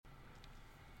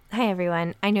Hi,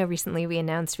 everyone. I know recently we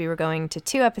announced we were going to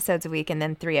 2 episodes a week and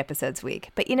then 3 episodes a week.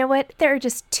 But you know what? There are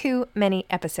just too many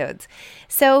episodes.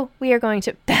 So we are going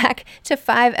back to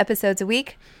 5 episodes a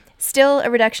week. Still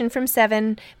a reduction from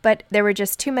 7, but there were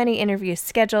just too many interviews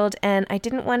scheduled, and I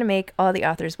didn't want to make all the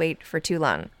authors wait for too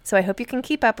long. So I hope you can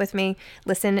keep up with me.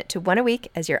 Listen to 1 a week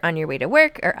as you're on your way to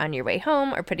work or on your way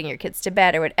home or putting your kids to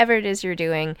bed or whatever it is you're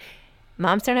doing.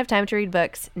 Moms Don't Have Time to Read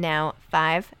Books, now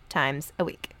 5 times a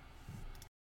week.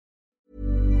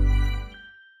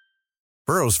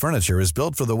 Burrow's furniture is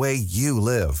built for the way you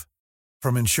live.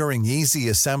 From ensuring easy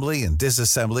assembly and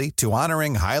disassembly to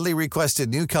honoring highly requested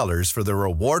new colors for their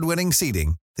award-winning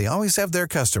seating, they always have their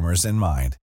customers in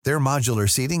mind. Their modular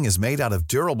seating is made out of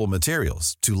durable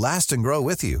materials to last and grow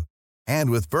with you. And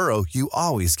with Burrow, you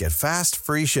always get fast,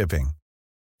 free shipping.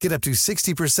 Get up to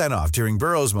 60% off during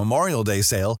Burrow's Memorial Day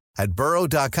sale at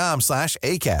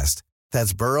burrow.com/ACAST.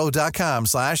 That's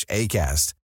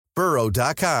burrow.com/ACAST.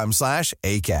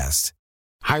 burrow.com/ACAST.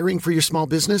 Hiring for your small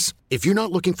business? If you're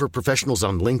not looking for professionals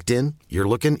on LinkedIn, you're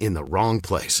looking in the wrong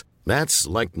place. That's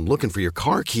like looking for your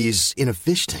car keys in a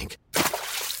fish tank.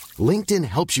 LinkedIn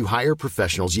helps you hire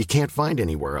professionals you can't find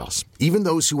anywhere else, even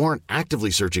those who aren't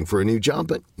actively searching for a new job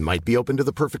but might be open to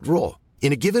the perfect role.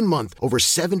 In a given month, over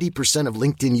 70% of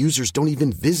LinkedIn users don't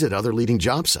even visit other leading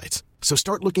job sites. So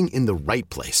start looking in the right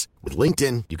place. With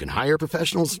LinkedIn, you can hire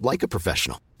professionals like a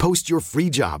professional. Post your free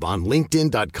job on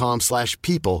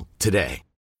linkedin.com/people today.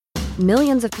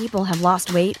 Millions of people have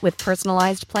lost weight with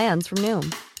personalized plans from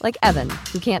Noom. Like Evan,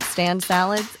 who can't stand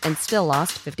salads and still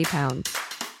lost 50 pounds.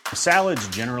 Salads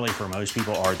generally for most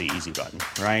people are the easy button,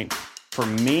 right? For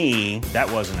me,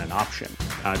 that wasn't an option.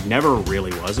 I never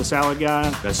really was a salad guy.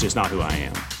 That's just not who I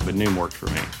am. But Noom worked for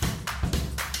me.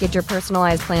 Get your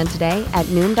personalized plan today at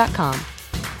Noom.com.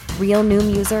 Real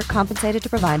Noom user compensated to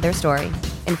provide their story.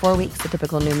 In 4 weeks, the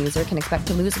typical Noom user can expect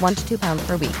to lose 1 to 2 pounds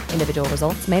per week. Individual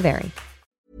results may vary.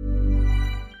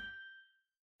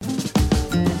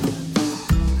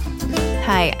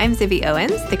 Hi, I'm Zibby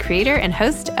Owens, the creator and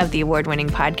host of the award-winning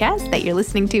podcast that you're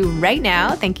listening to right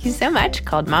now. Thank you so much,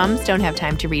 called Moms Don't Have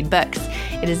Time to Read Books.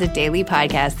 It is a daily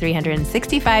podcast,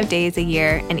 365 days a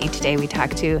year, and each day we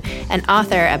talk to an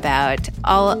author about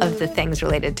all of the things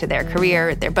related to their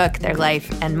career, their book, their life,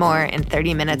 and more in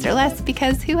 30 minutes or less,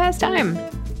 because who has time?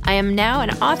 I am now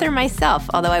an author myself,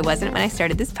 although I wasn't when I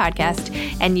started this podcast,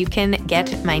 and you can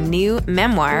get my new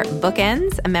memoir,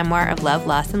 Bookends, a memoir of love,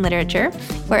 loss, and literature,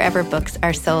 wherever books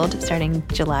are sold starting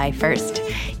July 1st,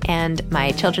 and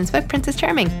my children's book, Princess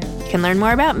Charming. You can learn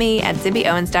more about me at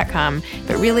zibbyowens.com,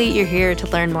 but really you're here to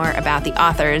learn more about the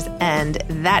authors, and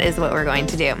that is what we're going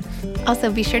to do.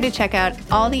 Also, be sure to check out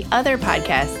all the other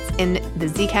podcasts in the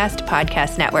Zcast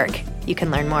Podcast Network. You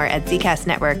can learn more at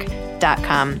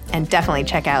zcastnetwork.com and definitely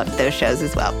check out those shows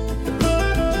as well.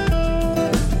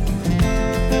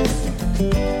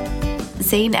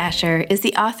 Zain Asher is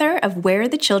the author of Where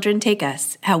the Children Take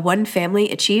Us, How One Family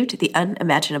Achieved the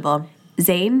Unimaginable.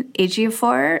 Zain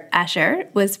Ejiofor Asher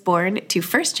was born to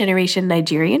first-generation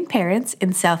Nigerian parents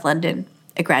in South London.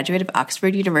 A graduate of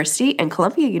Oxford University and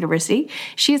Columbia University,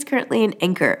 she is currently an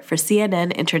anchor for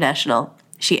CNN International.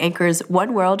 She anchors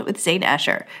One World with Zain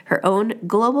Asher, her own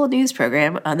global news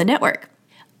program on the network.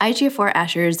 Ejiofor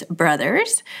Asher's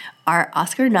brothers are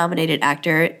Oscar-nominated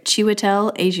actor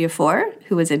Chiwetel Ejiofor,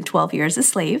 who was in 12 Years a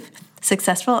Slave,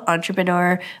 successful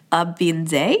entrepreneur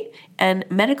Obinze, and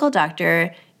medical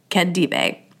doctor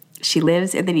Kendibe. She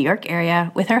lives in the New York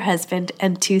area with her husband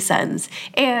and 2 sons.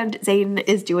 And Zain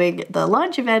is doing the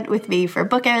launch event with me for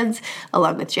Bookends,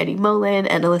 along with Jenny Molin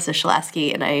and Alyssa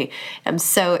Shlasky, and I am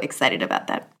so excited about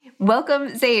that.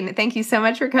 Welcome, Zain. Thank you so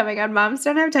much for coming on Moms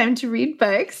Don't Have Time to Read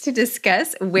Books to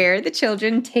discuss Where the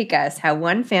Children Take Us, How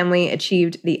One Family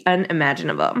Achieved the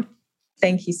Unimaginable.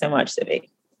 Thank you so much, Zibby.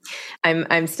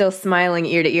 I'm still smiling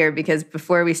ear to ear because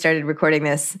before we started recording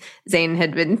this, Zain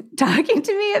had been talking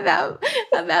to me about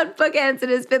Bookends and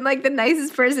has been like the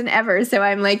nicest person ever. So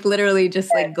I'm like literally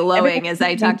just like glowing as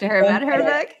I talk to her about her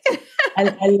book.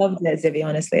 I loved it, Zibby.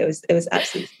 Honestly, it was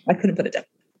absolutely, I couldn't put it down.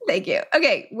 Thank you.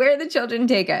 Okay, Where the Children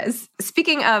Take Us.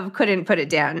 Speaking of couldn't put it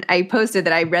down, I posted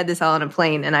that I read this all on a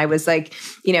plane and I was like,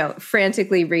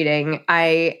 frantically reading.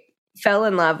 I fell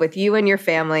in love with you and your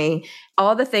family,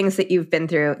 all the things that you've been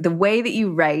through, the way that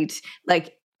you write.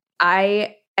 Like,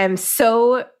 I am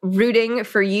so rooting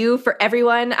for you, for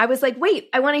everyone. I was like, wait,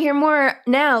 I want to hear more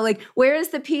now. Like, where is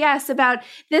the PS about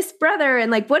this brother?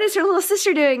 And like, what is her little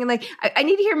sister doing? And like, I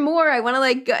need to hear more. I want to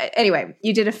like, go. Anyway,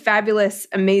 you did a fabulous,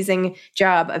 amazing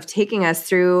job of taking us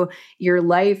through your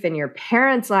life and your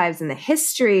parents' lives and the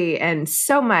history and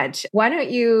so much. Why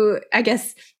don't you, I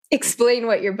guess, explain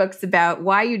what your book's about,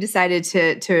 why you decided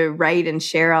to write and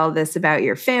share all this about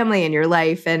your family and your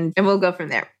life, and we'll go from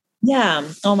there. Yeah.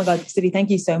 Oh my God, Siri, thank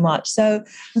you so much. So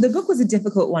the book was a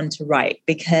difficult one to write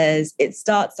because it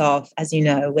starts off, as you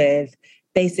know, with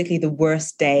basically the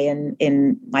worst day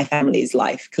in my family's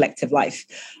life, collective life.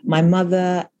 My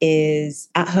mother is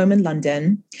at home in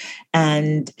London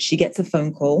and she gets a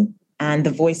phone call. And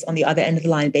the voice on the other end of the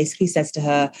line basically says to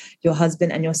her, your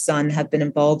husband and your son have been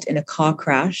involved in a car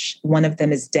crash. One of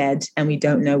them is dead and we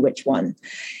don't know which one.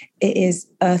 It is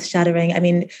earth-shattering. I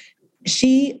mean,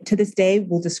 she, to this day,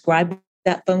 will describe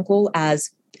that phone call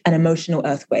as an emotional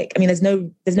earthquake. I mean, there's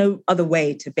no other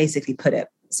way to basically put it.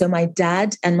 So my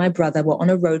dad and my brother were on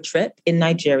a road trip in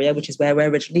Nigeria, which is where we're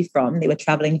originally from. They were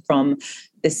traveling from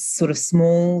this sort of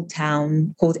small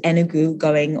town called Enugu,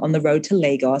 going on the road to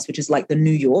Lagos, which is like the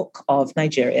New York of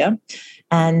Nigeria.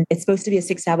 And it's supposed to be a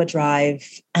 6-hour drive.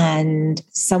 And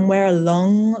somewhere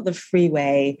along the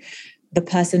freeway, the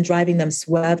person driving them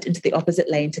swerved into the opposite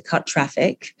lane to cut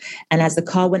traffic. And as the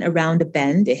car went around a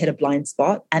bend, it hit a blind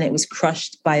spot and it was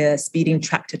crushed by a speeding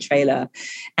tractor trailer.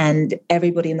 And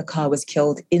everybody in the car was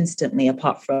killed instantly,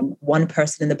 apart from one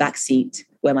person in the back seat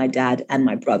where my dad and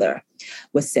my brother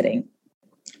were sitting.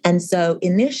 And so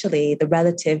initially, the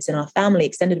relatives in our family,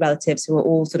 extended relatives who were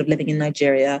all sort of living in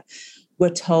Nigeria, were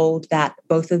told that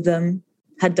both of them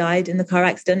had died in the car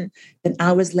accident. Then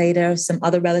hours later, some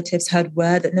other relatives heard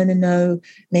word that no,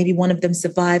 maybe one of them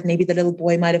survived. Maybe the little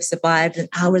boy might have survived. And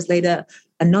hours later,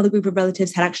 another group of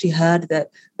relatives had actually heard that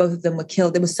both of them were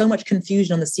killed. There was so much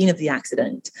confusion on the scene of the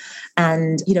accident.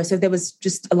 And, so there was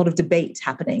just a lot of debate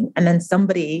happening. And then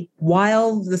somebody,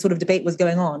 while the sort of debate was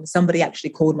going on, somebody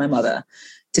actually called my mother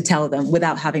to tell them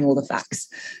without having all the facts.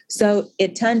 So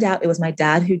it turned out it was my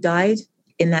dad who died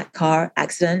in that car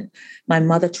accident. My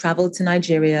mother traveled to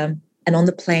Nigeria and on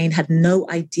the plane had no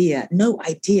idea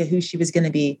who she was going to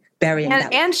be burying.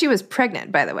 And she was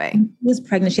pregnant, by the way. She was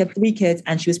pregnant. She had 3 kids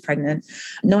and she was pregnant.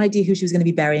 No idea who she was going to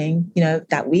be burying,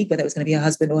 that week, whether it was going to be her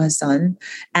husband or her son.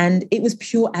 And it was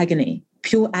pure agony,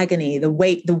 the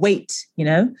weight.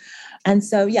 And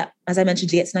so, as I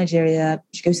mentioned, she gets to Nigeria.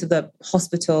 She goes to the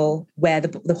hospital where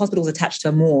the hospital was attached to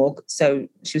a morgue. So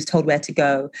she was told where to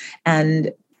go.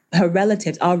 And our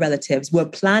relatives were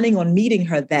planning on meeting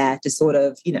her there to sort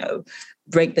of,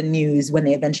 break the news when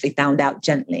they eventually found out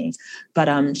gently.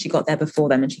 But she got there before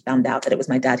them and she found out that it was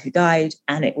my dad who died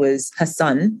and it was her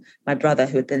son, my brother,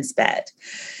 who had been spared.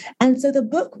 And so the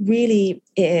book really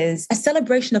is a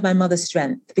celebration of my mother's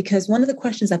strength, because one of the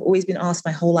questions I've always been asked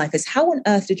my whole life is, how on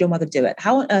earth did your mother do it?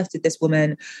 How on earth did this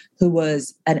woman, who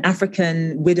was an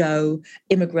African widow,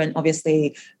 immigrant,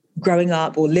 obviously, growing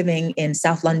up or living in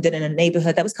South London in a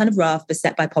neighborhood that was kind of rough,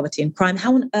 beset by poverty and crime,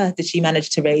 how on earth did she manage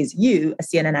to raise you, a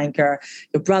CNN anchor,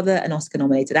 your brother, an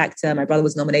Oscar-nominated actor? My brother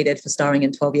was nominated for starring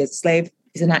in 12 Years a Slave.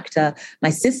 He's an actor.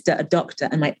 My sister, a doctor,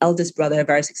 and my eldest brother, a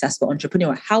very successful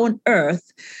entrepreneur. How on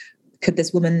earth could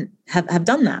this woman have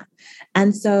done that?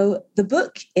 And so the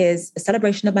book is a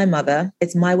celebration of my mother.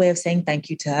 It's my way of saying thank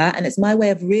you to her. And it's my way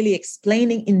of really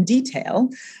explaining in detail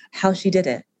how she did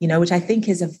it, which I think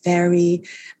is a very,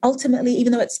 ultimately,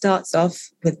 even though it starts off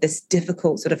with this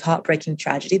difficult sort of heartbreaking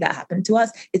tragedy that happened to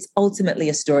us, it's ultimately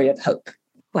a story of hope.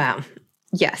 Wow.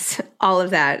 Yes. All of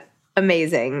that.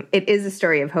 Amazing. It is a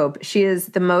story of hope. She is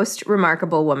the most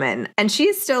remarkable woman and she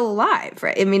is still alive,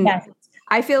 right? I mean, yes.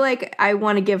 I feel like I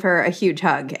want to give her a huge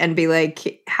hug and be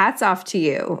like, hats off to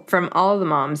you from all the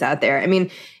moms out there. I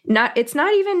mean, it's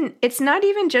not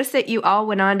even just that you all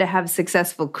went on to have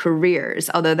successful careers,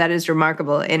 although that is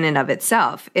remarkable in and of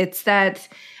itself. It's that,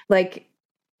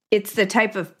 it's the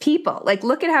type of people,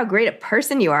 look at how great a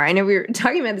person you are. I know we were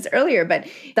talking about this earlier, but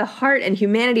the heart and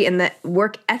humanity and the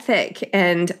work ethic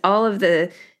and all of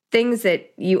the things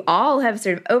that you all have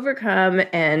sort of overcome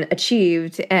and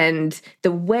achieved, and the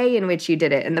way in which you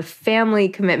did it and the family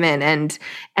commitment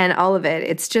and all of it.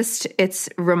 It's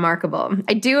remarkable.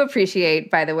 I do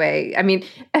appreciate, by the way, I mean,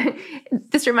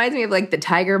 this reminds me of the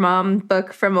Tiger Mom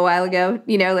book from a while ago,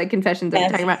 Confessions of a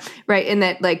Tiger Mom, right? In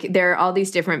that there are all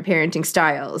these different parenting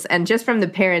styles, and just from the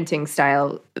parenting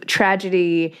style,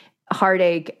 tragedy,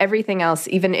 heartache, everything else,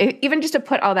 even just to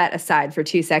put all that aside for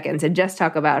 2 seconds and just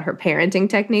talk about her parenting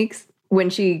techniques. When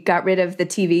she got rid of the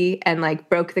TV and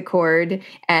broke the cord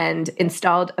and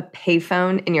installed a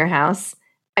payphone in your house.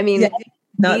 I mean,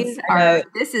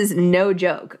 this is no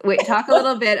joke. Wait, talk a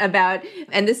little bit about,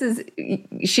 and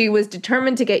she was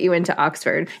determined to get you into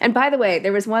Oxford. And by the way,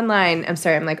 there was one line, I'm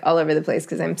sorry, I'm all over the place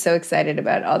because I'm so excited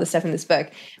about all the stuff in this book.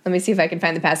 Let me see if I can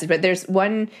find the passage, but there's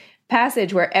one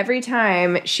passage where every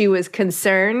time she was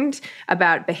concerned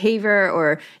about behavior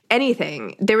or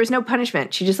anything, there was no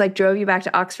punishment. She just like drove you back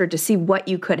to Oxford to see what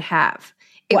you could have.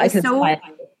 It was so,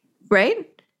 right?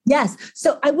 Yes.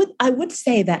 So I would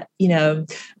say that,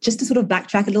 just to sort of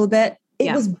backtrack a little bit,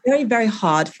 it was very, very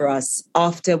hard for us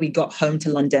after we got home to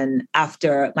London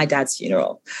after my dad's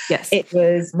funeral. Yes. It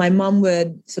was, my mom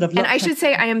would sort of... And I should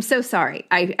say, I am so sorry.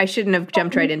 I shouldn't have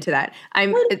jumped right into that.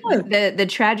 The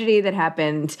tragedy that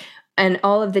happened and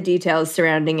all of the details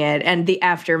surrounding it and the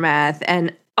aftermath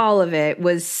and all of it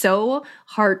was so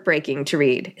heartbreaking to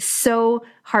read. So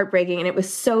heartbreaking. And it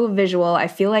was so visual. I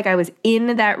feel like I was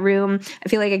in that room. I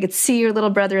feel like I could see your little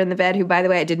brother in the bed, who, by the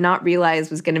way, I did not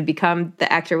realize was going to become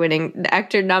the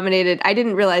actor nominated. I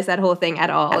didn't realize that whole thing at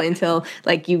all until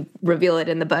like you reveal it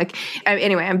in the book.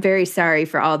 Anyway, I'm very sorry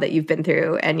for all that you've been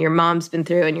through and your mom's been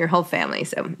through and your whole family.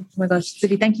 So, oh my gosh,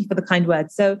 Sibby, thank you for the kind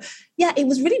words. So yeah, it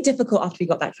was really difficult after we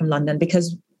got back from London,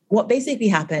 because what basically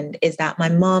happened is that my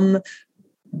mom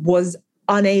was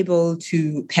unable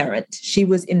to parent. She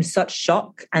was in such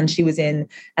shock, and she was in,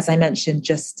 as I mentioned,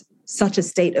 just such a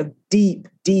state of deep,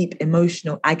 deep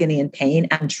emotional agony and pain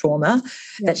and trauma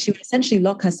that she would essentially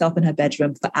lock herself in her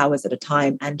bedroom for hours at a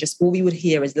time. And just all we would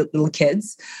hear as little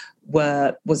kids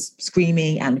was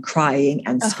screaming and crying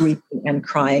and screaming and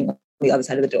crying on the other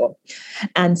side of the door.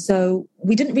 And so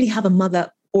we didn't really have a mother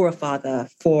or a father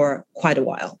for quite a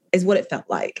while, is what it felt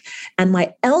like. And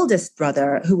my eldest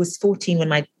brother, who was 14 when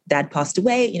my dad passed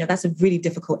away, that's a really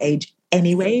difficult age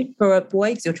anyway for a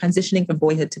boy, because you're transitioning from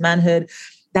boyhood to manhood.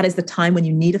 That is the time when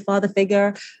you need a father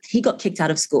figure. He got kicked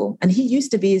out of school, and he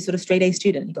used to be a sort of straight A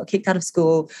student. He got kicked out of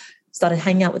school, started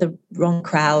hanging out with the wrong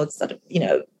crowd,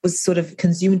 was sort of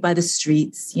consumed by the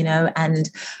streets, and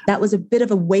that was a bit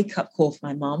of a wake-up call for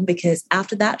my mom, because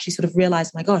after that, she sort of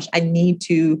realized, my gosh, I need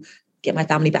to get my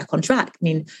family back on track. I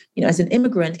mean, as an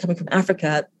immigrant coming from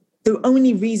Africa, the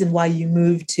only reason why you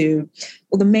moved to,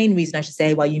 or the main reason I should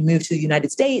say, why you moved to the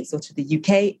United States or to the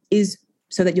UK is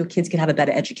so that your kids can have a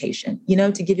better education,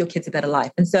 to give your kids a better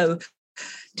life. And so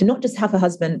to not just have her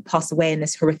husband pass away in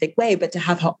this horrific way, but to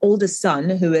have her oldest son,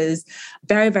 who is a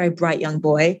very, very bright young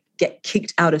boy, get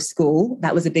kicked out of school,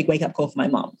 that was a big wake-up call for my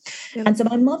mom. Yep. And so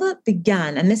my mother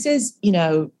began, and this is,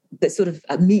 the sort of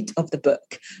meat of the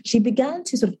book, she began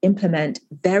to sort of implement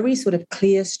very sort of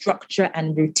clear structure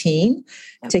and routine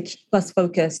to keep us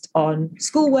focused on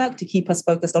schoolwork, to keep us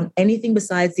focused on anything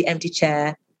besides the empty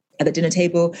chair at the dinner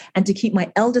table, and to keep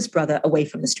my eldest brother away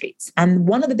from the streets. And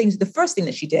one of the first thing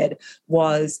that she did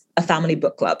was a family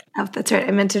book club. Oh, that's right.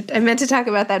 I meant to talk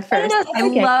about that first. I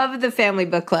love the family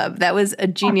book club. That was a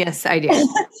genius idea.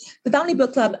 The family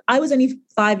book club, I was only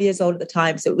 5 years old at the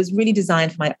time, so it was really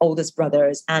designed for my oldest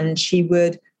brothers. And she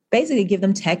would basically give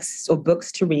them texts or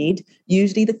books to read,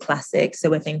 usually the classics. So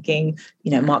we're thinking,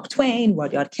 Mark Twain,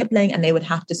 Rudyard Kipling, and they would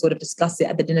have to sort of discuss it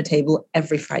at the dinner table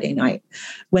every Friday night.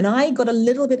 When I got a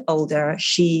little bit older,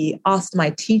 she asked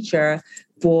my teacher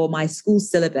for my school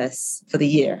syllabus for the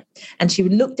year. And she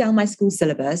would look down my school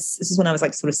syllabus. This is when I was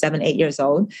like sort of 7, 8 years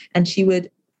old. And she would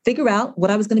figure out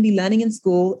what I was going to be learning in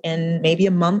school in maybe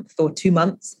a month or 2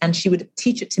 months. And she would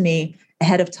teach it to me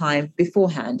ahead of time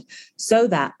beforehand, so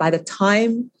that by the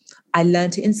time I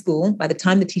learned it in school, by the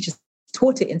time the teachers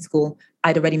taught it in school,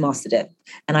 I'd already mastered it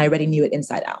and I already knew it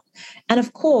inside out. And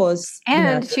of course...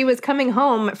 And she was coming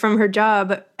home from her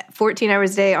job 14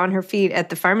 hours a day on her feet at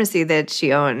the pharmacy that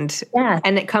she owned. Yeah.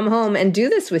 And come home and do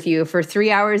this with you for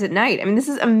 3 hours at night. I mean, this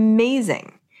is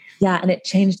amazing. Yeah, and it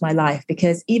changed my life,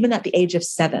 because even at the age of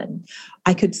 7,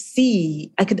 I could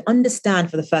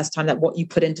understand for the first time that what you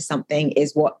put into something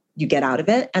is what you get out of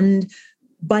it. And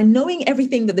by knowing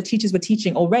everything that the teachers were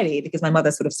teaching already, because my mother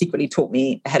sort of secretly taught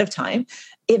me ahead of time,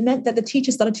 it meant that the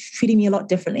teachers started treating me a lot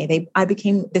differently. I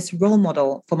became this role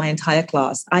model for my entire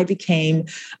class. I became,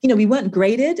 we weren't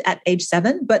graded at age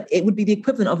 7, but it would be the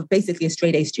equivalent of basically a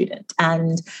straight A student.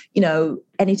 And,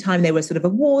 anytime there were sort of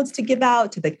awards to give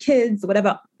out to the kids or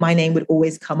whatever, my name would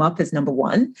always come up as number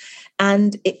 1.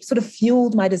 And it sort of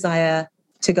fueled my desire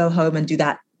to go home and do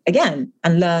that again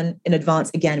and learn in advance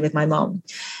again with my mom.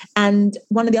 And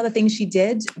one of the other things she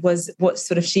did was what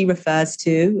sort of we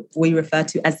refer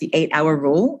to as the 8-hour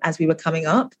rule as we were coming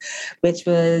up, which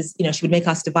was, she would make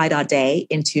us divide our day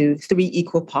into 3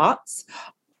 equal parts.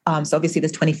 So obviously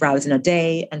there's 24 hours in a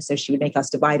day. And so she would make us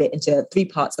divide it into 3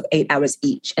 parts of 8 hours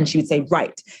each. And she would say,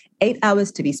 right, 8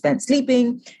 hours to be spent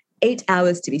sleeping, 8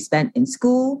 hours to be spent in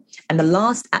school, and the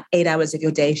last 8 hours of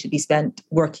your day should be spent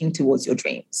working towards your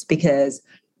dreams. Because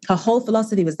her whole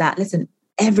philosophy was that, listen,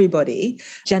 everybody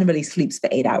generally sleeps for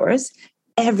 8 hours.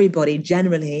 everybody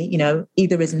generally,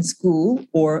 either is in school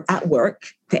or at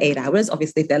work for 8 hours,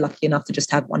 obviously, if they're lucky enough to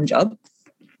just have one job.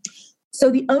 So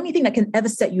the only thing that can ever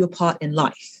set you apart in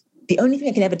life, the only thing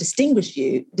that can ever distinguish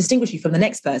you from the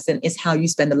next person is how you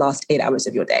spend the last 8 hours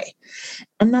of your day.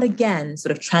 And that, again,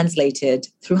 sort of translated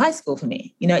through high school for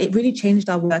me. It really changed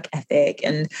our work ethic.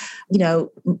 And,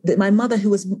 my mother, who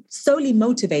was solely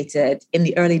motivated in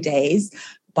the early days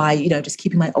by, just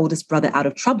keeping my oldest brother out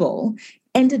of trouble,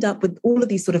 ended up with all of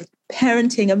these sort of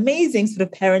amazing sort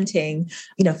of parenting,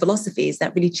 philosophies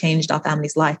that really changed our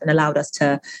family's life and allowed us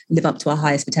to live up to our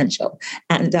highest potential.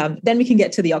 And then we can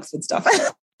get to the Oxford stuff.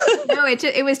 No,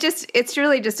 it's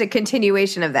really just a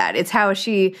continuation of that. It's how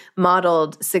she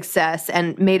modeled success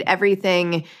and made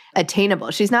everything attainable.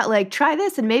 She's not like, try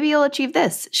this and maybe you'll achieve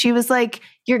this. She was like,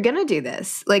 you're going to do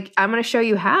this. Like, I'm going to show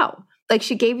you how. Like,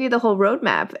 she gave you the whole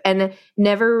roadmap and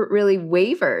never really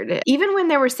wavered. Even when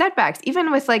there were setbacks,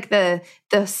 even with like the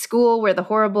school where the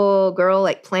horrible girl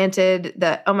like planted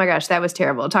oh my gosh, that was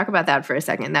terrible. Talk about that for a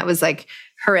second. That was like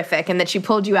horrific. And that she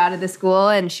pulled you out of the school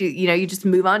and you just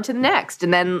move on to the next.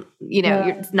 And then,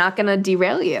 it's not going to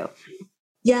derail you.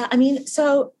 Yeah. I mean,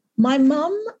 so my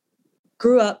mom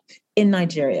grew up in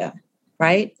Nigeria,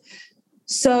 right?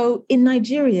 So in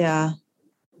Nigeria,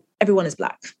 everyone is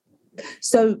Black.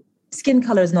 So skin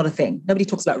color is not a thing. Nobody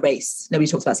talks about race. Nobody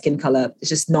talks about skin color. It's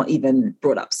just not even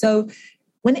brought up. So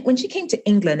when she came to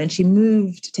England and she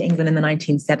moved to England in the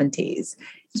 1970s,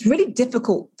 it's really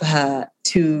difficult for her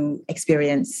to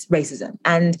experience racism.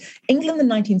 And England in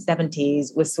the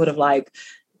 1970s was sort of like,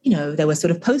 there were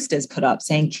sort of posters put up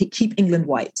saying, keep England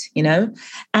white,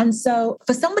 And so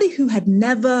for somebody who had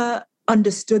never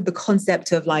understood the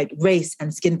concept of like race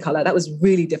and skin color, that was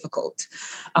really difficult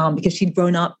because she'd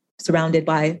grown up surrounded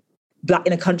by Black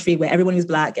in a country where everyone was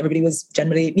Black, everybody was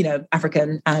generally,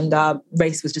 African, and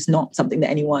race was just not something that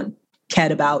anyone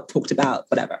cared about, talked about,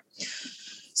 whatever.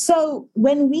 So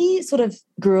when we sort of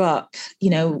grew up,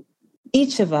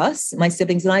 each of us, my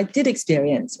siblings and I, did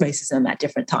experience racism at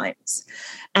different times.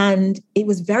 And it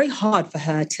was very hard for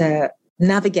her to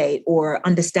navigate or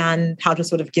understand how to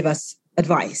sort of give us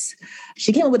advice.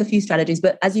 She came up with a few strategies,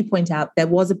 but as you point out, there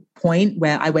was a point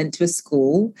where I went to a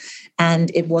school, and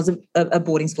it was a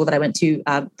boarding school that I went to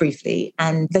briefly.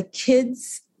 And the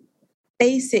kids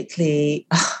basically,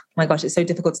 oh my gosh, it's so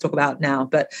difficult to talk about now,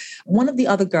 but one of the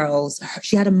other girls,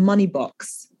 she had a money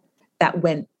box that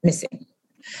went missing.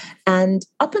 And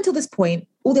up until this point,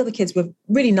 all the other kids were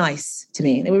really nice to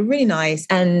me. They were really nice.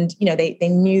 And, they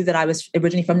knew that I was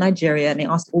originally from Nigeria, and they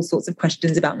asked all sorts of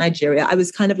questions about Nigeria. I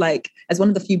was kind of like, as one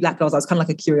of the few Black girls, I was kind of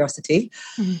like a curiosity.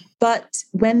 Mm-hmm. But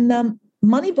when the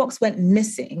money box went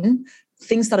missing,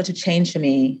 things started to change for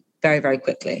me very, very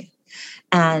quickly.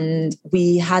 And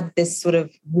we had this sort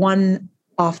of one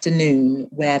afternoon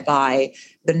whereby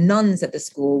the nuns at the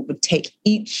school would take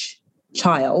each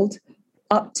child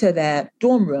up to their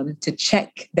dorm room to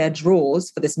check their drawers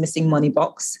for this missing money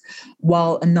box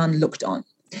while a nun looked on.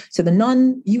 So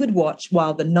you would watch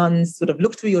while the nuns sort of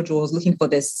looked through your drawers looking for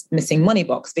this missing money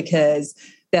box, because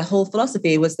their whole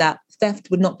philosophy was that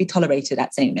theft would not be tolerated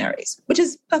at St. Mary's, which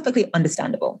is perfectly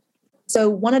understandable. So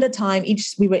one at a time,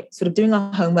 we were sort of doing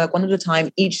our homework, one at a time,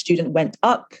 each student went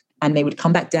up and they would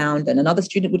come back down. Then another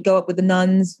student would go up with the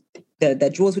nuns.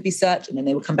 Their drawers would be searched, and then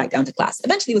they would come back down to class.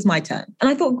 Eventually it was my turn. And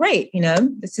I thought, great,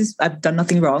 I've done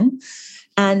nothing wrong.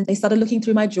 And they started looking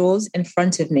through my drawers in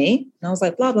front of me. And I was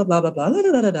like, blah, blah, blah, blah, blah, blah,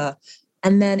 blah, blah, blah.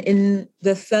 And then in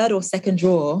the third or second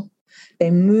drawer,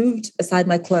 they moved aside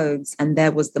my clothes, and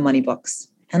there was the money box.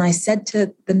 And I said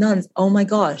to the nuns, oh my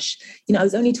gosh, I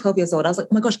was only 12 years old. I was like,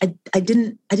 oh my gosh, I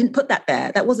didn't put that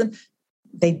there.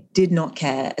 They did not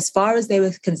care. As far as they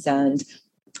were concerned,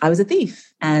 I was a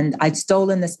thief and I'd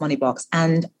stolen this money box.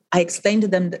 And I explained to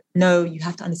them that, no, you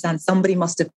have to understand, somebody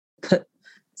must have put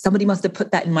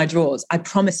that in my drawers. I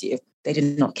promise you. They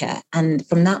did not care. And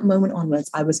from that moment onwards,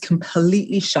 I was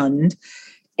completely shunned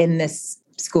in this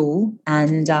school.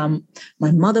 And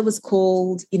my mother was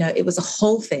called, it was a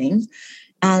whole thing.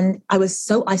 And I was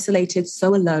so isolated,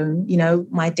 so alone.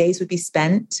 My days would be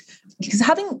spent because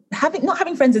not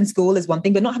having friends in school is one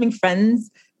thing, but not having friends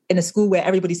in a school where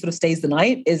everybody sort of stays the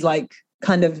night is like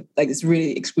kind of like, it's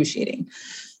really excruciating.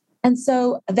 And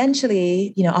so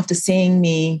eventually, after seeing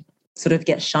me sort of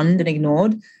get shunned and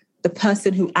ignored, the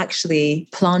person who actually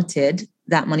planted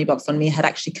that money box on me had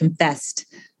actually confessed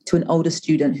to an older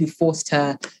student who forced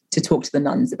her to talk to the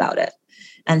nuns about it.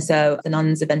 And so the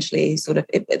nuns eventually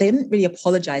they didn't really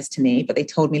apologize to me, but they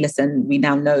told me, listen, we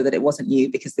now know that it wasn't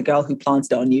you because the girl who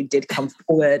planted it on you did come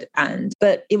forward.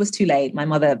 But it was too late. My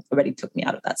mother already took me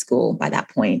out of that school by that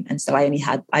point. And so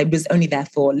I was only there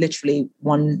for literally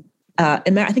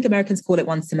I think Americans call it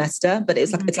one semester, but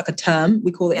it's like a term.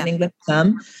 We call it in England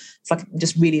term. It's like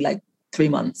just really like 3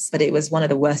 months, but it was one of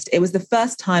the worst. It was the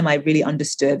first time I really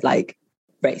understood like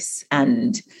race,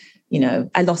 and,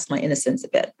 I lost my innocence a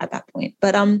bit at that point.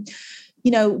 But,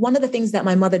 one of the things that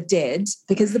my mother did,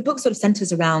 because the book sort of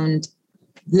centers around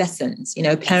lessons,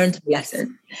 parenting lessons.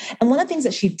 And one of the things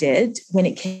that she did when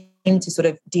it came to sort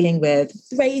of dealing with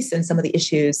race and some of the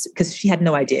issues, because she had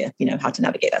no idea, how to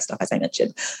navigate that stuff, as I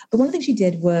mentioned. But one of the things she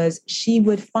did was she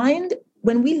would find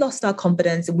when we lost our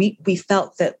confidence, we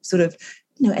felt that sort of,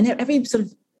 and every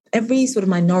sort of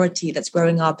minority that's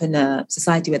growing up in a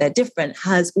society where they're different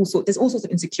there's all sorts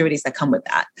of insecurities that come with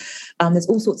that. There's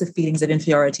all sorts of feelings of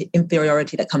inferiority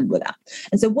that come with that.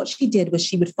 And so what she did was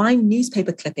she would find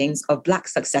newspaper clippings of Black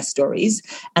success stories,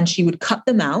 and she would cut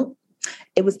them out.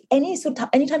 It was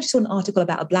anytime she saw an article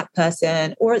about a Black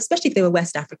person, or especially if they were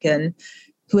West African,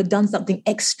 who had done something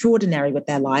extraordinary with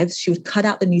their lives, she would cut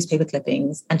out the newspaper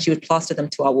clippings and she would plaster them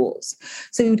to our walls.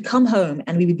 So we would come home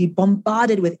and we would be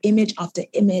bombarded with image after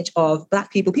image of Black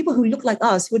people who looked like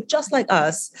us, who were just like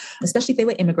us, especially if they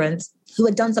were immigrants, who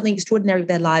had done something extraordinary with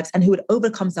their lives and who had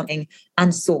overcome something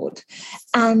and soared.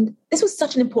 And this was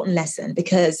such an important lesson,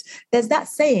 because there's that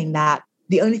saying that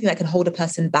the only thing that can hold a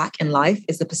person back in life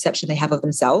is the perception they have of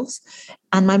themselves.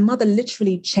 And my mother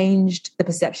literally changed the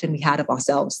perception we had of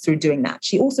ourselves through doing that.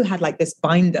 She also had like this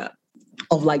binder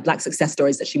of like Black success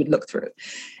stories that she would look through.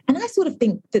 And I sort of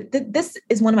think that this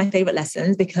is one of my favorite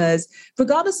lessons, because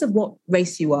regardless of what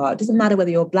race you are, it doesn't matter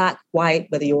whether you're Black, white,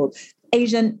 whether you're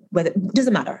Asian, it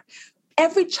doesn't matter.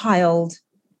 Every child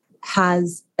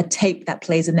has a tape that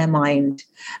plays in their mind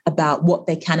about what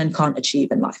they can and can't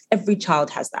achieve in life. Every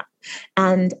child has that.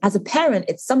 And as a parent,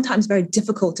 it's sometimes very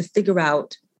difficult to figure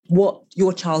out what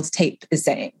your child's tape is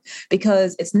saying,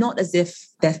 because it's not as if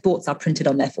their thoughts are printed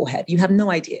on their forehead. You have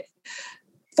no idea.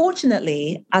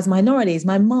 Fortunately, as minorities,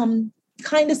 my mom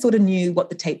kind of sort of knew what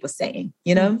the tape was saying,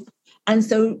 And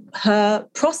so her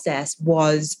process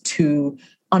was to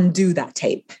undo that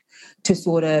tape, to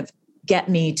sort of get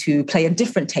me to play a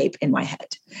different tape in my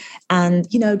head. And,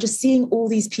 just seeing all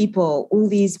these people,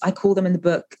 I call them in the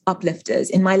book uplifters.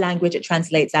 In my language, it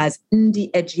translates as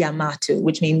Ndi Ejiamatu,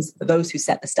 which means those who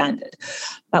set the standard.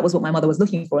 That was what my mother was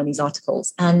looking for in these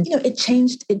articles. And, it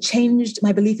changed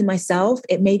my belief in myself.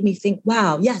 It made me think,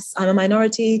 wow, yes, I'm a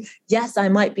minority. Yes, I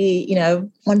might be,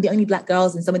 one of the only Black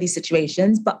girls in some of these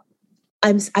situations, but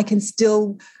I can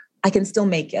still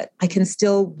make it. I can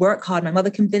still work hard. My mother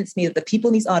convinced me that the people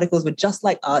in these articles were just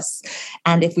like us.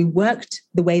 And if we worked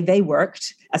the way they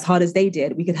worked, as hard as they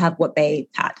did, we could have what they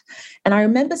had. And I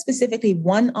remember specifically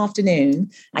one afternoon,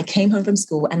 I came home from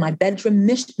school and my bedroom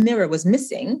mirror was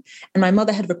missing. And my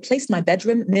mother had replaced my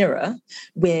bedroom mirror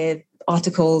with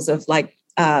articles of like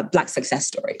Black success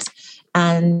stories.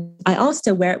 And I asked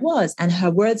her where it was. And her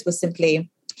words were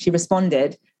simply, she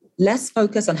responded, less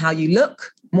focus on how you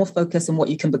look, more focus on what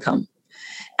you can become.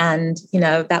 And,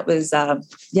 that was,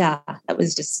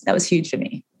 that was huge for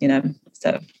me,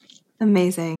 so.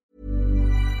 Amazing.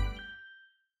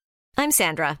 I'm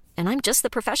Sandra, and I'm just the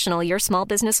professional your small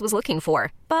business was looking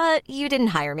for. But you didn't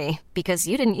hire me because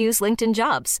you didn't use LinkedIn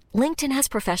Jobs. LinkedIn has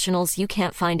professionals you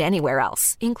can't find anywhere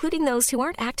else, including those who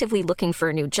aren't actively looking for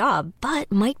a new job,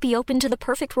 but might be open to the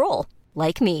perfect role,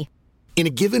 like me. In a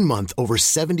given month, over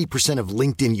 70% of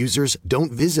LinkedIn users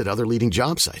don't visit other leading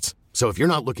job sites. So if you're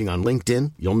not looking on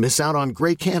LinkedIn, you'll miss out on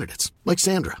great candidates like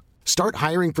Sandra. Start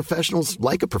hiring professionals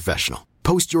like a professional.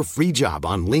 Post your free job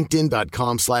on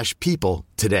linkedin.com/people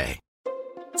today.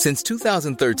 Since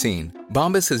 2013,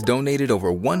 Bombas has donated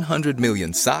over 100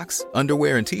 million socks,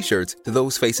 underwear, and T-shirts to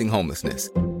those facing homelessness.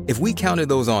 If we counted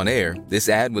those on air, this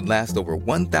ad would last over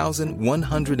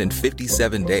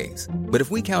 1,157 days. But if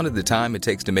we counted the time it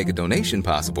takes to make a donation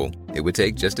possible, it would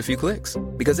take just a few clicks.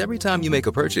 Because every time you make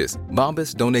a purchase,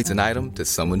 Bombas donates an item to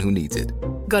someone who needs it.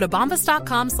 Go to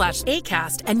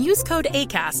bombas.com/ACAST and use code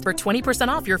ACAST for 20%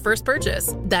 off your first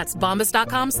purchase. That's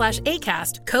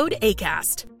bombas.com/ACAST, code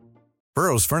ACAST.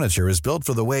 Burrow's furniture is built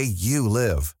for the way you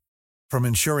live. From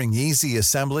ensuring easy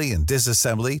assembly and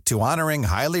disassembly to honoring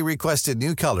highly requested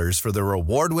new colors for their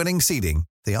award-winning seating,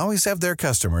 they always have their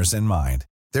customers in mind.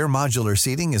 Their modular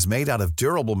seating is made out of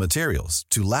durable materials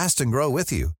to last and grow with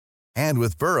you. And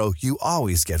with Burrow, you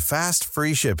always get fast,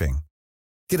 free shipping.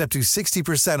 Get up to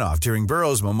 60% off during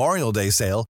Burrow's Memorial Day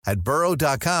sale at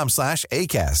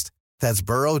burrow.com/ACAST. That's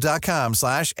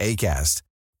burrow.com/ACAST.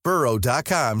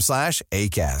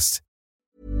 burrow.com/ACAST.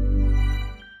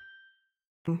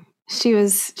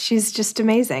 She's just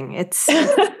amazing. It's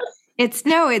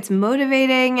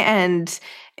motivating, and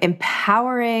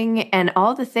empowering and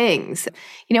all the things.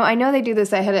 You know, I know they do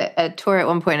this. I had a tour at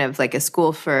one point of like a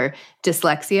school for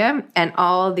dyslexia, and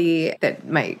all that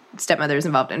my stepmother is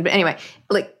involved in. But anyway,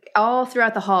 like all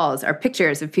throughout the halls are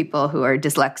pictures of people who are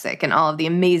dyslexic and all of the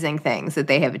amazing things that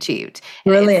they have achieved.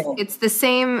 Brilliant. It's the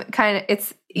same kind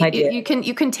of, you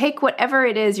can take whatever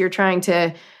it is you're trying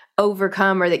to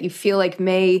overcome or that you feel like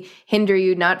may hinder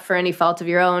you, not for any fault of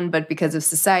your own, but because of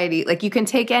society. Like you can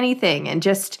take anything and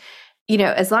just, you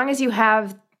know, as long as you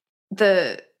have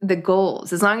the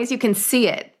goals, as long as you can see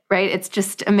it, right? It's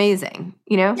just amazing,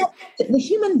 you know? Yeah. The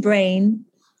human brain,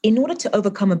 in order to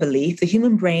overcome a belief, the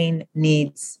human brain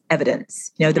needs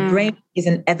evidence. You know, the brain is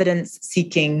an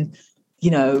evidence-seeking,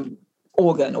 you know,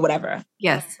 organ or whatever.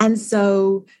 Yes. And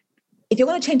so if you're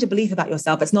going to change a belief about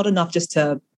yourself, it's not enough just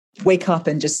to wake up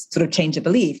and just sort of change a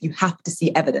belief. You have to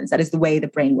see evidence. That is the way the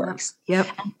brain works. Yep.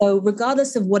 And so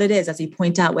regardless of what it is, as you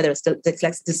point out, whether it's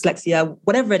dyslexia,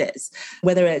 whatever it is,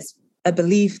 whether it's a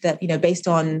belief that, you know, based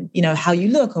on, you know, how you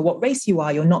look or what race you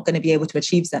are, you're not going to be able to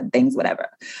achieve certain things, whatever.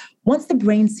 Once the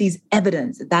brain sees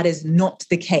evidence that that is not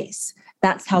the case,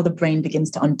 that's how the brain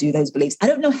begins to undo those beliefs. I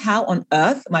don't know how on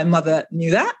earth my mother knew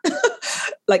that,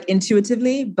 like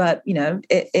intuitively, but, you know,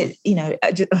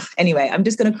 anyway, I'm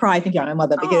just going to cry thinking about my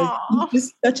mother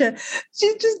because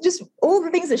she's just all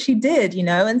the things that she did, you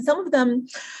know, and some of them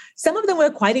were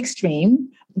quite extreme.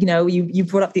 You know, you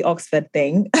brought up the Oxford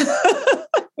thing,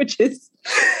 which is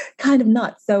kind of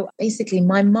nuts. So basically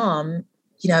my mom,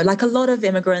 you know, like a lot of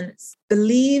immigrants,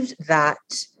 believed that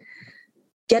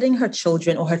getting her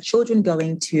children or her children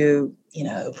going to, you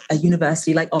know, a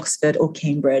university like Oxford or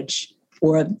Cambridge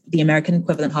or the American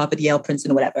equivalent, Harvard, Yale,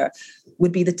 Princeton, or whatever,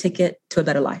 would be the ticket to a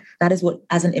better life. That is what,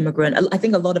 as an immigrant, I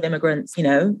think a lot of immigrants, you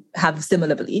know, have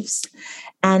similar beliefs.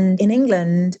 And in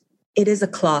England, it is a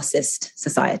classist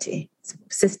society. It's a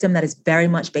system that is very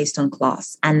much based on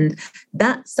class. And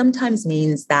that sometimes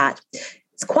means that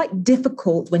it's quite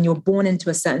difficult when you're born into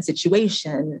a certain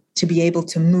situation to be able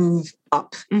to move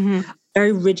up. Mm-hmm.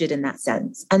 Very rigid in that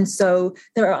sense. And so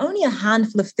there are only a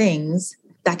handful of things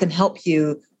that can help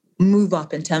you move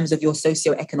up in terms of your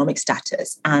socioeconomic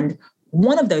status. And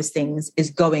one of those things is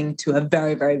going to a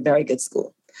very, very, very good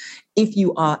school, if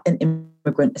you are an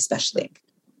immigrant especially.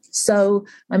 So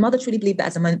my mother truly believed that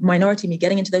as a minority, me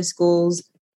getting into those schools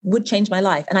would change my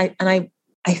life. And I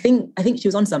think she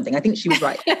was on something. I think she was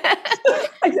right.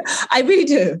 I really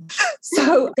do.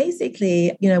 So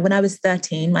basically, you know, when I was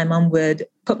 13, my mum would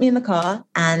put me in the car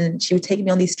and she would take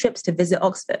me on these trips to visit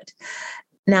Oxford.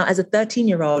 Now, as a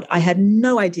 13-year-old, I had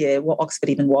no idea what Oxford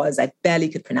even was. I barely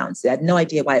could pronounce it. I had no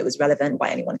idea why it was relevant, why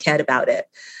anyone cared about it.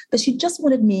 But she just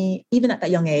wanted me, even at that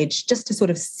young age, just to sort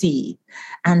of see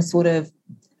and sort of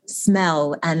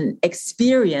smell and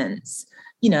experience,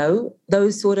 you know,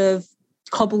 those sort of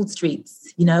cobbled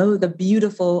streets, you know, the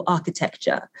beautiful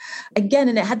architecture. Again,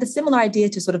 and it had the similar idea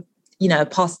to sort of, you know,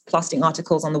 plastering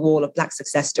articles on the wall of Black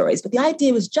success stories. But the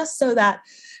idea was just so that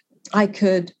I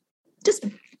could just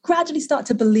gradually start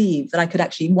to believe that I could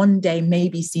actually one day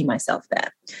maybe see myself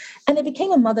there. And it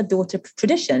became a mother-daughter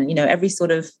tradition, you know, every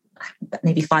sort of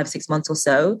maybe 5-6 months or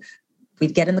so,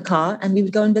 we'd get in the car and we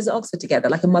would go and visit Oxford together,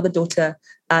 like a mother-daughter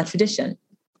tradition.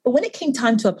 But when it came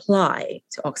time to apply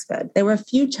to Oxford, there were a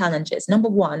few challenges. Number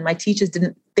one, my teachers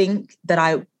didn't think that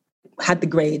I had the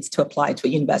grades to apply to a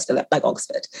university like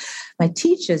Oxford. My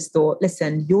teachers thought,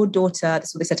 listen, your daughter, this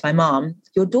is what they said to my mom,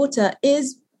 your daughter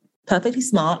is perfectly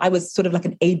smart. I was sort of like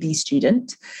an A-B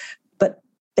student, but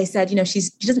they said, you know, she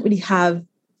doesn't really have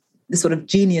the sort of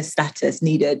genius status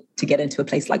needed to get into a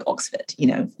place like Oxford. You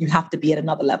know, you have to be at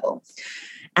another level.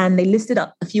 And they listed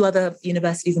up a few other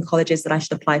universities and colleges that I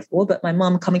should apply for. But my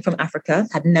mom, coming from Africa,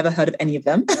 had never heard of any of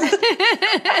them.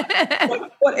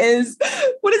 What is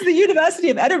the University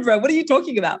of Edinburgh? What are you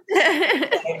talking about?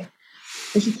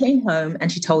 So she came home and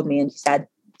she told me, and she said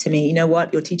to me, you know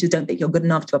what, your teachers don't think you're good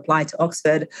enough to apply to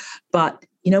Oxford, but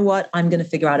you know what, I'm going to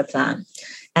figure out a plan.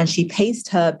 And she paced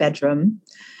her bedroom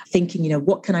thinking, you know,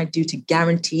 what can I do to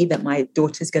guarantee that my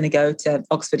daughter's going to go to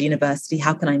Oxford University?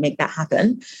 How can I make that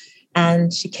happen?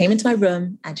 And she came into my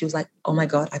room and she was like, oh my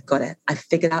God, I've got it. I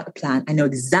figured out a plan. I know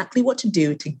exactly what to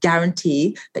do to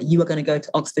guarantee that you are going to go to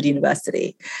Oxford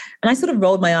University. And I sort of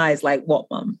rolled my eyes like, what,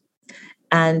 Mum?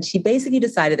 And she basically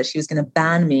decided that she was going to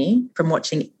ban me from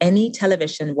watching any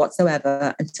television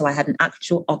whatsoever until I had an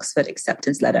actual Oxford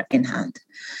acceptance letter in hand.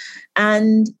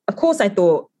 And of course, I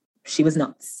thought she was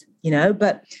nuts, you know,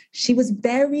 but she was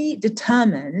very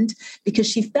determined because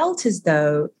she felt as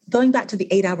though, going back to the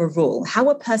 8-hour rule, how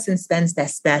a person spends their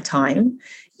spare time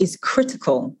is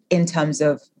critical in terms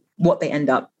of what they end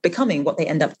up becoming, what they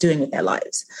end up doing with their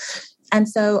lives. And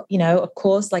so, of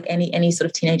course, like any sort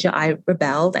of teenager, I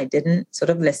rebelled. I didn't sort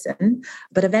of listen.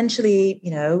 But eventually,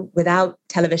 without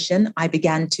television, I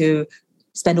began to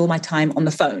spend all my time on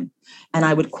the phone. And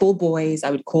I would call boys,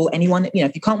 I would call anyone,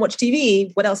 if you can't watch TV,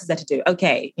 what else is there to do?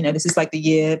 Okay, this is like the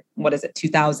year,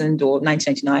 2000 or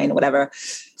 1999 or whatever.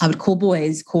 I would call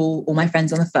boys, call all my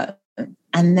friends on the phone.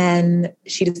 And then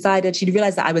she'd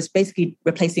realized that I was basically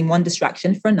replacing one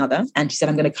distraction for another. And she said,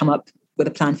 I'm going to come up with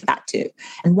a plan for that too.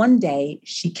 And one day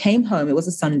she came home, it was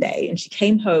a Sunday, and she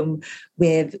came home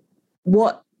with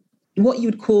what you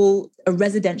would call a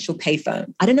residential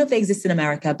payphone. I don't know if they exist in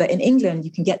America, but in England,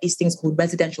 you can get these things called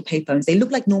residential payphones. They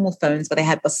look like normal phones, but they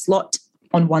have a slot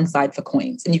on one side for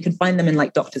coins. And you can find them in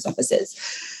like doctor's offices.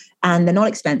 And they're not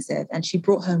expensive. And she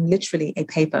brought home literally a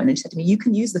payphone. And she said to me, you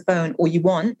can use the phone all you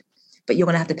want, but you're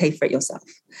going to have to pay for it yourself.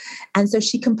 And so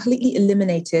she completely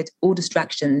eliminated all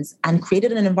distractions and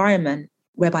created an environment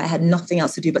whereby I had nothing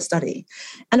else to do but study.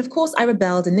 And of course, I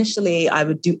rebelled. Initially, I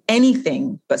would do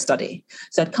anything but study.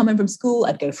 So I'd come in from school,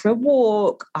 I'd go for a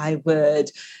walk, I would,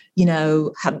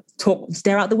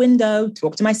 stare out the window,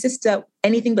 talk to my sister,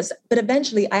 anything but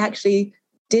eventually I actually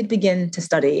did begin to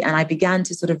study, and I began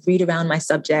to sort of read around my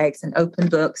subjects and open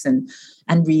books and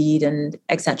read and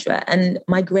etc. And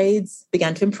my grades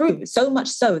began to improve, so much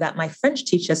so that my French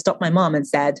teacher stopped my mom and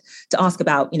said to ask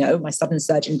about, my sudden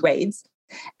surge in grades.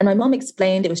 And my mom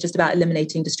explained it was just about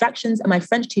eliminating distractions. And my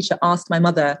French teacher asked my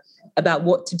mother about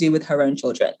what to do with her own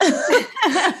children.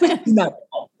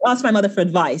 Asked my mother for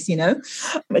advice,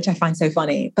 which I find so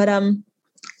funny. But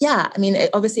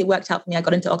obviously it worked out for me. I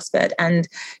got into Oxford. And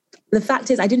the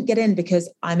fact is, I didn't get in because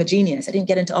I'm a genius. I didn't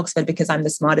get into Oxford because I'm the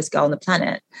smartest girl on the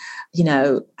planet.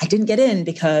 I didn't get in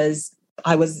because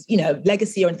I was,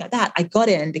 legacy or anything like that. I got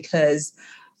in because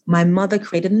my mother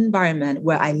created an environment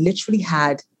where I literally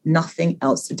had nothing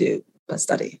else to do but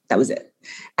study. That was it.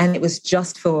 And it was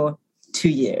just for 2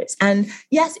 years. And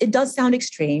yes, it does sound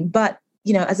extreme, but,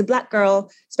 as a Black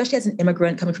girl, especially as an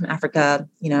immigrant coming from Africa,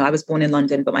 I was born in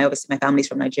London, but my family's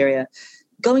from Nigeria.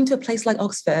 Going to a place like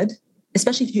Oxford,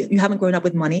 especially if you haven't grown up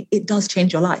with money, it does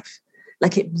change your life.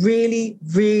 Like it really,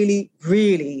 really,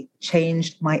 really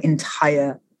changed my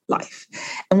entire life.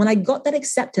 And when I got that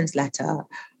acceptance letter,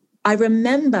 I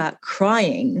remember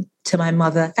crying to my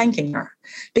mother, thanking her,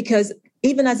 because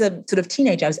even as a sort of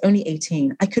teenager, I was only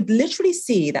 18. I could literally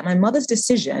see that my mother's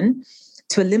decision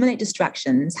to eliminate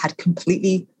distractions had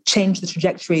completely changed the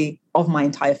trajectory of my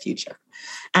entire future.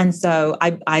 And so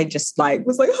I just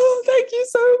was like, oh, thank you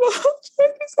so much.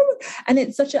 Thank you so much. And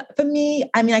it's for me,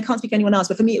 I can't speak for anyone else,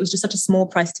 but for me, it was just such a small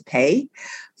price to pay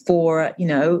for,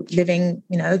 living,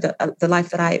 the life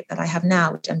that I have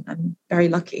now, which I'm very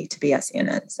lucky to be at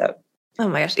CNN. So. Oh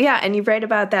my gosh. Yeah. And you write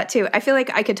about that too. I feel like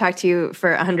I could talk to you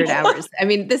for 100 hours.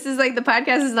 This is the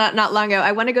podcast is not long ago.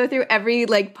 I want to go through every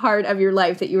part of your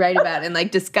life that you write about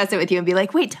and discuss it with you and be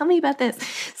like, wait, tell me about this.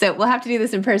 So we'll have to do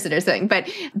this in person or something.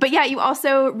 But yeah, you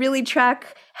also really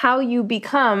track how you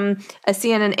become a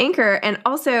CNN anchor. And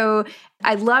also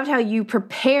I loved how you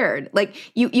prepared.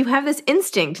 You have this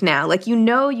instinct now,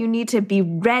 you need to be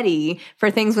ready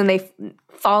for things when they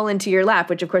fall into your lap,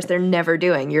 which of course they're never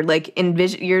doing. You're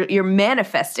you're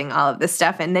manifesting all of this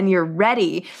stuff and then you're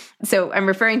ready. So I'm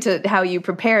referring to how you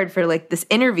prepared for this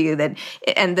interview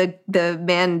and the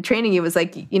man training you was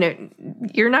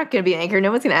you're not going to be an anchor.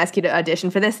 No one's going to ask you to audition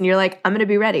for this. And you're like, I'm going to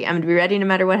be ready. I'm going to be ready no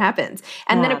matter what happens.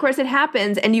 And then of course it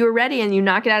happens and you were ready and you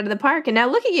knock it out of the park. And now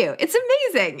look at you. It's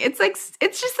amazing. It's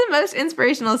just the most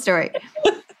inspirational story.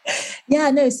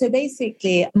 Yeah, no. So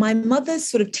basically my mother's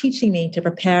sort of teaching me to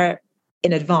prepare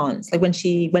in advance. When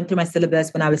she went through my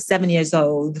syllabus when I was 7 years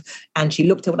old and she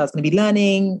looked at what I was going to be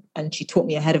learning and she taught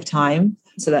me ahead of time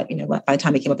so that, by the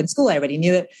time I came up in school, I already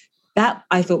knew it. That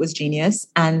I thought was genius.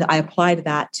 And I applied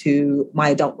that to my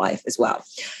adult life as well.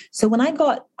 So when I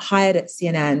got hired at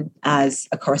CNN as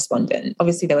a correspondent,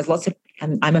 obviously there was lots of,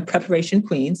 and I'm a preparation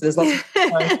queen, so there's lots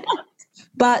of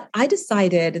but I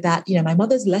decided that, my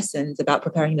mother's lessons about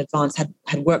preparing in advance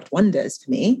had worked wonders for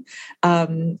me,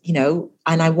 and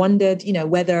I wondered,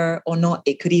 whether or not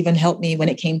it could even help me when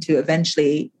it came to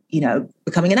eventually,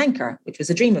 becoming an anchor, which was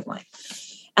a dream of mine.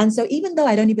 And so even though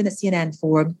I'd only been at CNN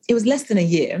it was less than a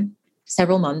year,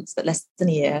 several months, but less than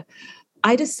a year,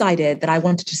 I decided that I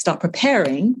wanted to start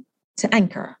preparing to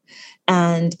anchor.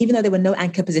 And even though there were no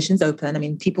anchor positions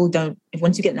open, people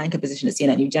once you get an anchor position at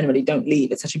CNN, you generally don't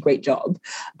leave. It's such a great job.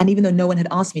 And even though no one had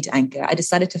asked me to anchor, I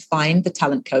decided to find the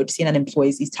talent coach. CNN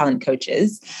employs these talent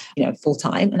coaches, full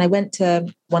time. And I went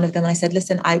to one of them and I said,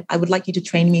 listen, I would like you to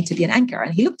train me to be an anchor.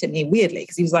 And he looked at me weirdly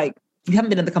because he was like, you haven't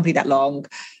been in the company that long.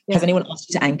 Has anyone asked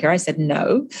you to anchor? I said,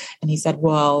 no. And he said,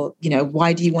 well,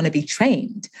 why do you want to be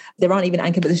trained? There aren't even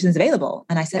anchor positions available.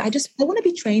 And I said, I want to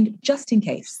be trained just in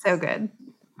case. So good.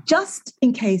 Just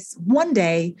in case one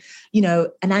day,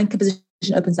 an anchor position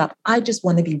opens up. I just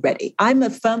want to be ready. I'm a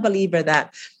firm believer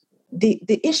that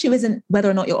the issue isn't whether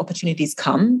or not your opportunities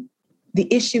come. The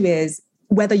issue is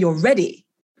whether you're ready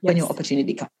when your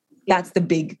opportunity comes. That's the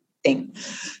big thing.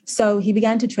 So he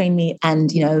began to train me,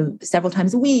 and several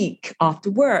times a week after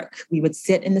work, we would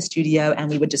sit in the studio and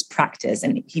we would just practice,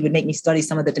 and he would make me study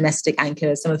some of the domestic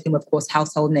anchors, some of whom, of course,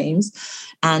 household names.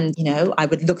 And I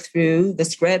would look through the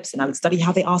scripts and I would study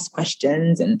how they ask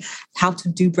questions and how to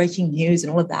do breaking news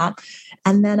and all of that.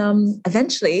 And then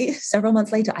eventually, several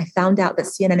months later, I found out that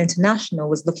CNN International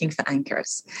was looking for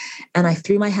anchors, and I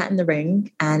threw my hat in the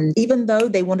ring. And even though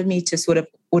they wanted me to sort of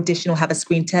audition or have a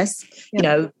screen test,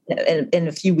 in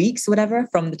a few weeks or whatever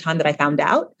from the time that I found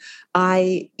out,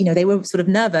 they were sort of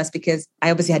nervous because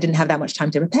I didn't have that much time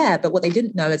to prepare. But what they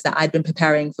didn't know is that I'd been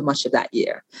preparing for much of that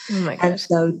year. Oh my gosh. And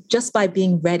so just by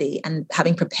being ready and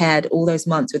having prepared all those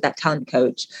months with that talent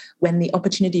coach, when the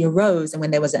opportunity arose and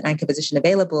when there was an anchor position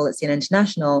available at CNN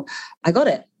International, I got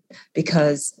it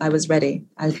because I was ready.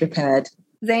 I was prepared.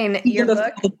 Zain, your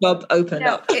book, the job opened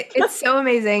up. It's so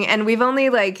amazing. And we've only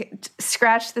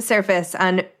scratched the surface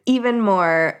on even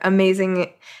more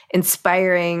amazing,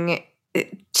 inspiring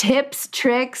tips,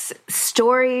 tricks,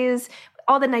 stories,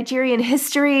 all the Nigerian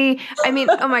history. I mean,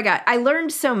 oh my God, I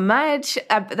learned so much,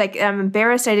 I'm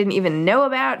embarrassed I didn't even know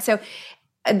about. So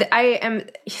I am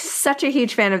such a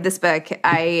huge fan of this book.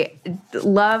 I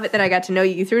love that I got to know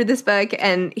you through this book,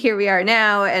 and here we are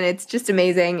now, and it's just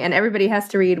amazing. And everybody has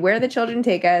to read Where the Children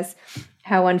Take Us,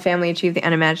 How One Family Achieved the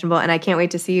Unimaginable. And I can't wait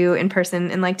to see you in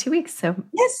person in 2 weeks. So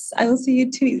yes, I will see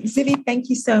you too. Zibby, thank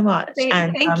you so much.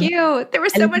 Thank you. There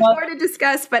was so much more to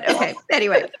discuss, but okay.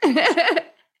 Anyway.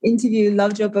 Interview,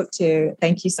 loved your book too.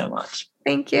 Thank you so much.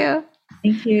 Thank you.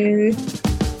 Thank you.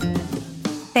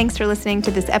 Thanks for listening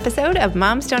to this episode of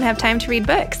Moms Don't Have Time to Read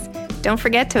Books. Don't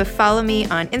forget to follow me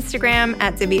on Instagram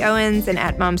at Zibby Owens and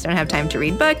at Moms Don't Have Time to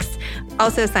Read Books.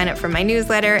 Also sign up for my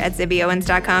newsletter at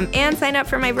zibbyowens.com and sign up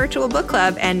for my virtual book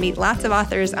club and meet lots of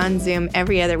authors on Zoom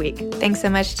every other week. Thanks so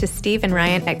much to Steve and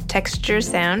Ryan at Texture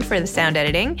Sound for the sound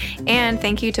editing. And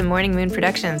thank you to Morning Moon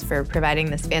Productions for providing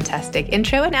this fantastic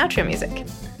intro and outro music.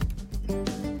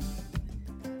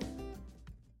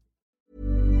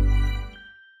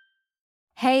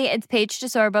 Hey, it's Paige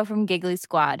DeSorbo from Giggly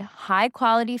Squad. High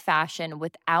quality fashion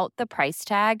without the price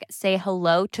tag. Say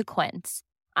hello to Quince.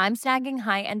 I'm snagging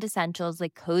high-end essentials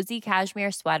like cozy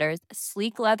cashmere sweaters,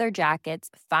 sleek leather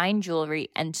jackets, fine jewelry,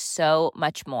 and so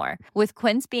much more. With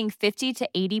Quince being 50 to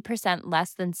 80%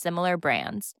 less than similar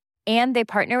brands. And they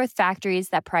partner with factories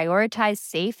that prioritize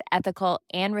safe, ethical,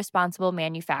 and responsible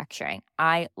manufacturing.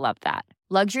 I love that.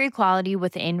 Luxury quality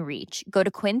within reach. Go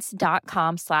to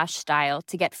quince.com/style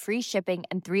to get free shipping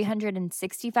and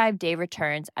 365-day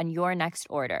returns on your next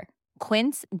order.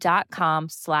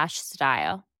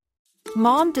 Quince.com/style.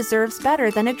 Mom deserves better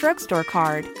than a drugstore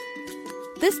card.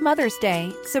 This Mother's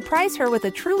Day, surprise her with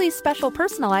a truly special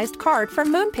personalized card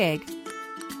from Moonpig.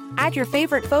 Add your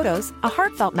favorite photos, a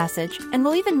heartfelt message, and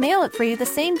we'll even mail it for you the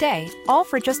same day, all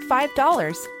for just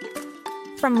 $5.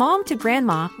 From mom to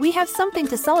grandma, we have something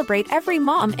to celebrate every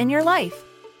mom in your life.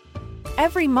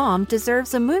 Every mom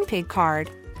deserves a Moonpig card.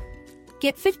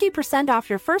 Get 50% off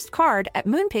your first card at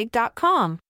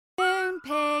moonpig.com.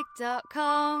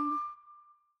 Moonpig.com.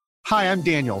 Hi, I'm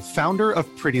Daniel, founder of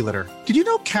Pretty Litter. Did you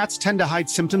know cats tend to hide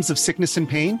symptoms of sickness and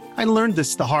pain? I learned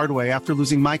this the hard way after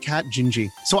losing my cat,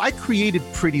 Gingy. So I created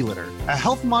Pretty Litter, a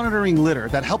health monitoring litter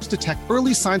that helps detect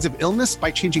early signs of illness by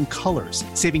changing colors,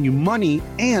 saving you money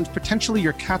and potentially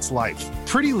your cat's life.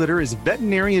 Pretty Litter is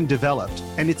veterinarian developed,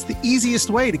 and it's the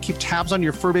easiest way to keep tabs on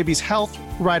your fur baby's health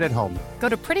right at home. Go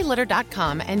to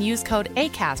prettylitter.com and use code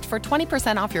ACAST for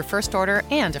 20% off your first order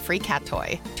and a free cat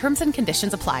toy. Terms and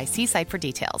conditions apply. See site for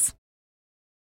details.